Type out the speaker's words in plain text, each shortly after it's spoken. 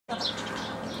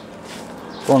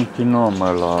Continuăm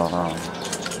la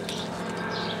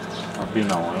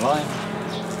albina online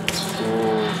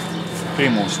cu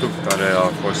primul stup care a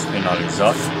fost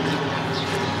finalizat.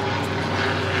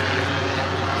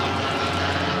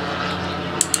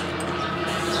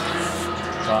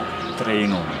 Ca 3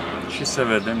 în 1 și să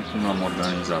vedem cum am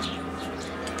organizat.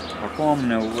 Acum am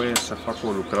nevoie să fac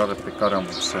o lucrare pe care am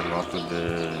observat-o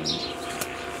de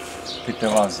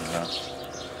câteva zile.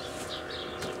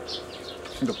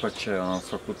 După ce am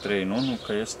făcut 3 în 1,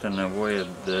 că este nevoie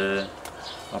de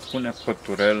a pune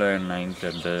păturele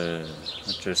înainte de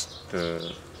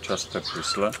această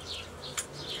puslă,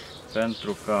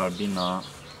 pentru că albina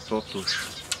totuși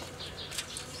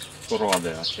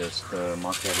roade acest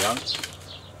material,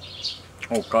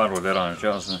 o care o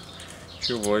deranjează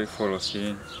și voi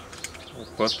folosi o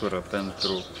pătură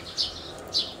pentru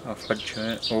a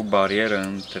face o barieră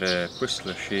între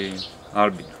puslă și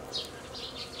albină.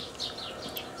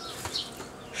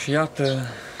 Și iată,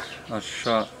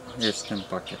 așa este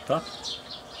împachetat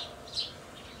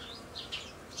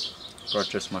cu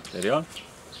acest material.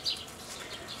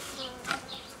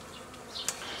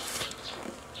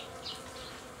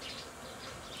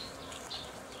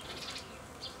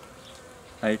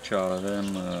 Aici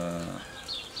avem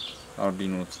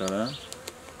albinuțele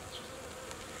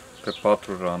pe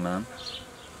 4 rame.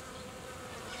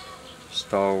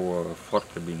 Stau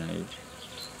foarte bine aici.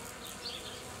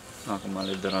 Acum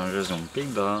le deranjez un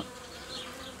pic, dar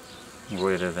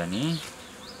voi reveni.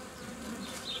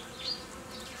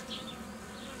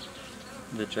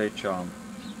 Deci aici am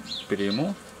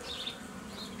primul.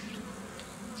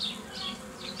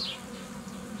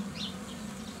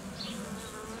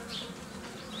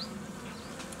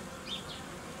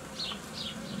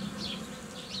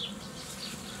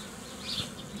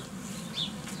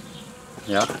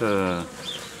 Iată,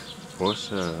 o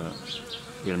să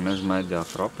filmez mai de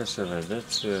aproape să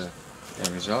vedeți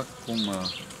exact cum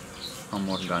am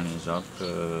organizat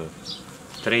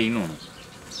 3 în 1.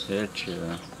 Deci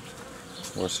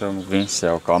o să vin să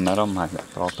iau camera mai de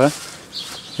aproape.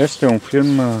 Este un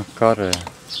film care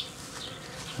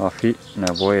va fi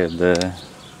nevoie de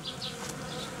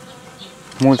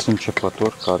mulți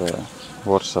începători care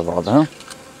vor să vadă.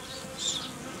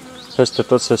 Peste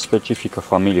tot se specifică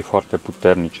familii foarte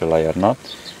puternice la iernat.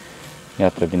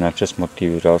 Iată, din acest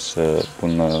motiv vreau să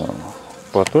pun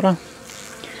pătură.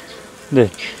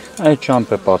 Deci, aici am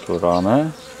pe 4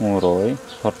 rame un roi,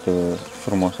 foarte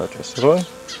frumos acest roi.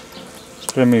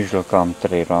 Spre mijloc am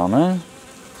 3 rame,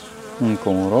 încă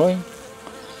un roi,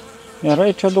 iar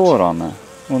aici 2 rame,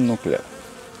 un nucleu.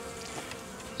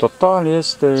 Total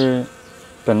este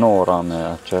pe 9 rame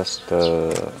acest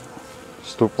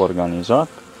stup organizat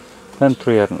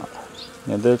pentru iernare.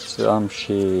 Vedeți, am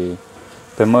și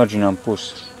pe margine am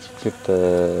pus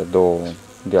câte 2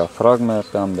 diafragme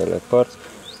pe ambele părți,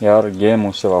 iar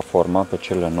ghemul se va forma pe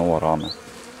cele 9 rame.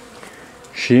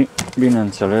 Și,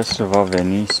 bineînțeles, va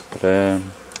veni spre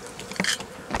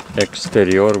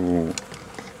exteriorul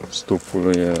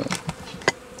stupului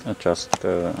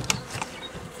această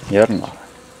iernare.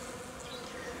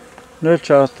 Deci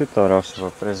atâta vreau să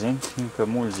vă prezint, fiindcă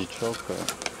mulți ziceau că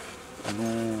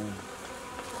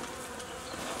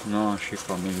nu am și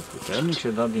familii puternice,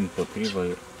 dar din potrivă,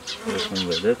 cum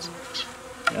vedeți,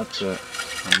 iată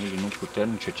familii nu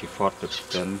puternice, ci foarte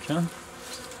puternice,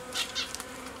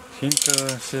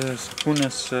 fiindcă se spune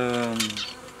să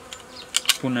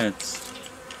puneți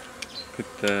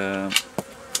câte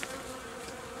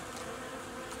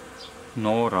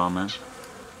 9 rame,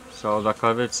 sau dacă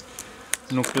aveți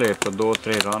nuclee pe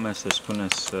 2-3 rame, se spune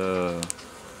să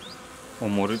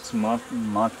omorâți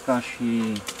matca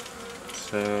și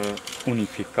să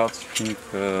unificați,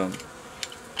 fiindcă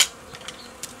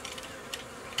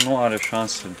nu are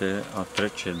șanse de a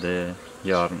trece de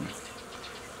iarnă.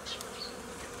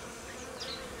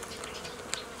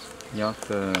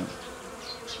 Iată,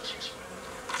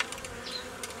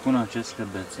 pun aceste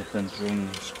bețe pentru un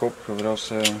scop, că vreau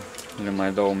să le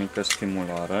mai dau o mică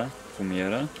stimulare cu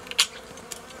miere.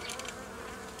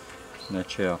 De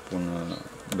aceea pun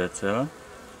bețele.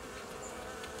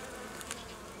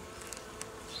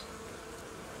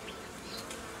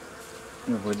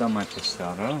 Le voi da mai pe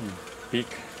seară, un pic,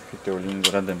 câte o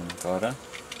lingură de mâncare.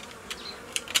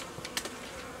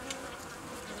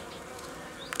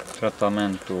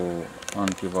 Tratamentul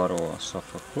antivarroa s-a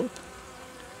făcut.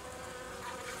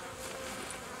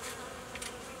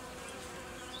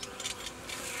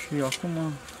 Și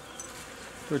acum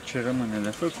tot ce rămâne de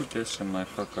făcut este să mai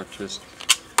fac acest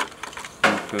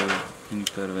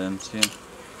intervenție.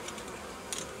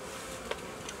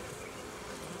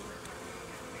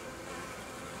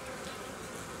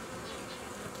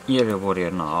 ele vor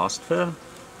ierna astfel.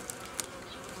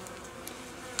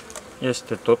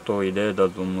 Este tot o idee de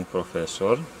domnul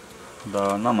profesor,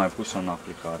 dar n-am mai pus-o în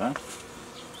aplicare.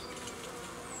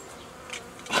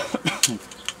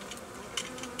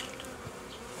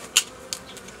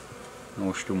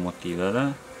 Nu știu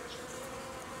motivele,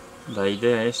 dar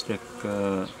ideea este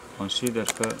că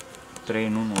consider că 3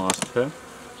 în 1 astfel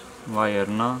va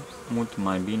ierna mult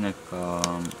mai bine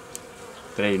ca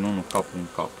 3 în 1 cap în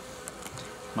cap.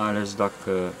 Mai ales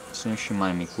dacă sunt și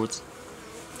mai micuți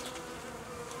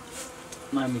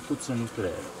în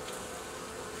nuclee.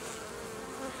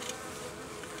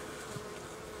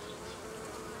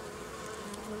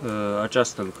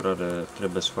 Această lucrare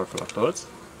trebuie să fac la toți.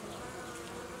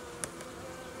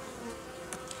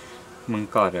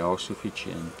 Mâncarea au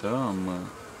suficientă,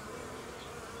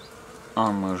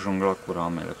 am junglat cu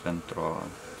ramele pentru a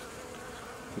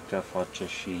putea face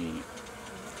și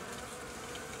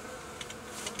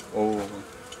ouă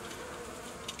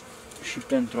și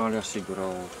pentru a le asigura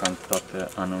o cantitate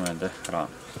anume de hrană.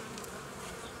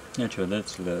 Deci,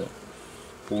 vedeți, le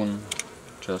pun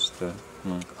această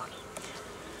mâncare.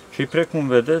 Și precum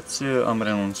vedeți, am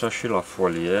renunțat și la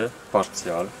folie,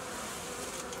 parțial.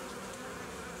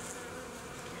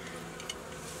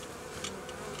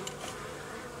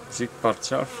 Zic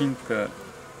parțial, fiindcă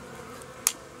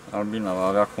albina va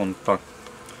avea contact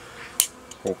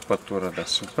cu o pătură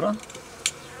deasupra.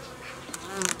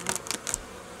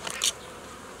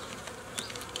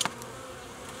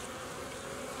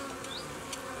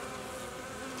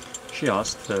 Și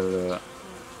astfel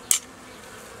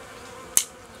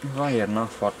va ierna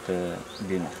foarte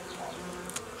bine.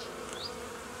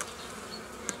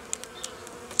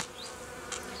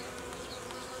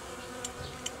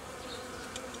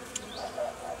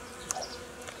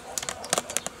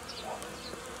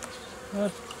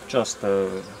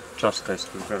 Aceasta este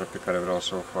lucrarea pe care vreau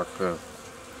să o fac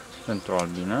pentru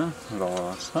albine la ora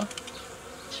asta.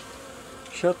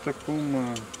 Și iată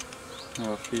cum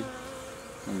va fi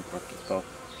împachetat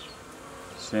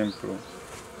simplu.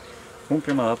 Pun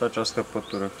prima dată această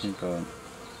pătură, fiindcă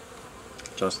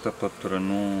această pătură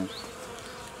nu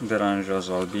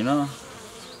deranjează albina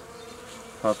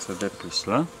față de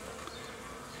pâslă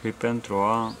și pentru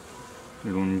a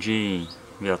lungi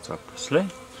viața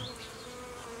pâslei.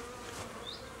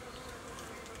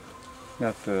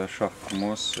 Iată, așa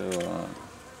frumos se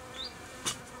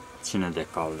ține de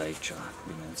cald aici,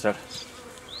 bineînțeles.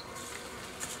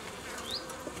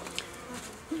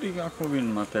 Acum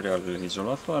vin materialele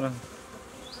izolatoare.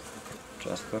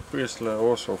 Această pâslă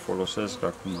o să o folosesc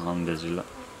acum an de zile.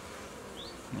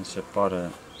 Mi se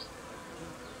pare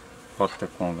foarte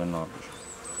convenabil.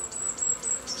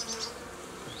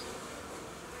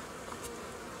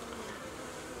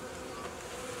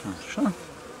 Așa.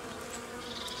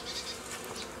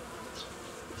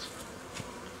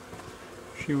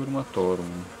 Și următorul.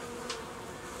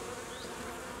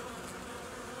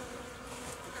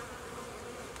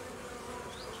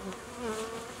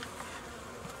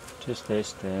 Acesta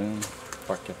este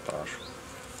pachetajul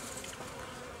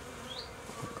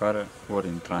cu care vor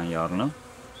intra în iarnă.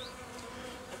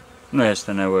 Nu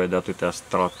este nevoie de atâtea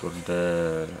straturi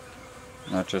de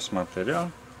acest material,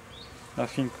 dar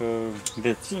fiindcă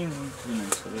dețin,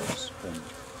 bineînțeles,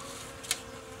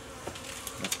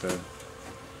 dacă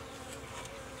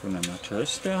punem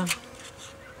acestea,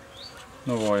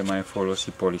 nu voi mai folosi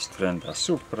polistiren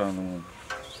deasupra,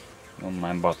 nu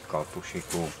mai bat capul și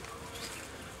cu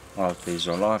altă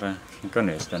izolare, încă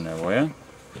nu este nevoie.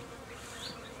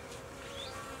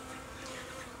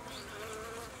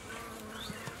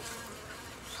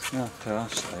 Iată,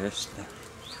 asta este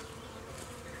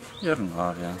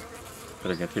Iernarea,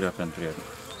 pregătirea pentru iernă.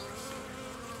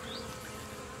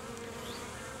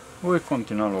 Voi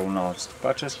continua la un alt stup.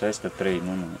 Acesta este 3 în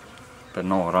 1 pe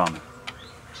 9 rame.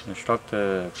 Deci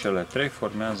toate cele 3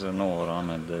 formează 9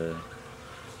 rame de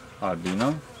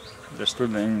albină, destul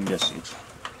de înghesuită.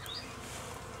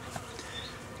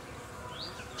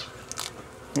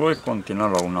 Voi continua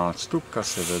la un alt stup ca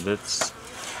să vedeți.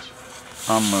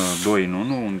 Am 2 în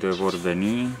 1 unde vor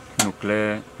veni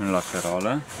nuclee în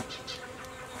laterale.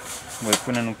 Voi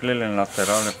pune nucleele în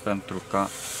laterale pentru ca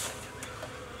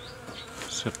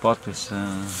se poate să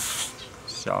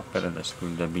se apere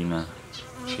destul de bine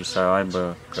și să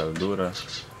aibă căldură.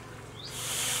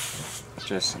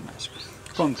 Ce să mai spun.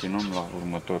 Continuăm la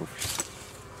următorul film.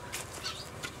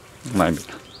 Mai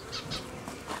bine.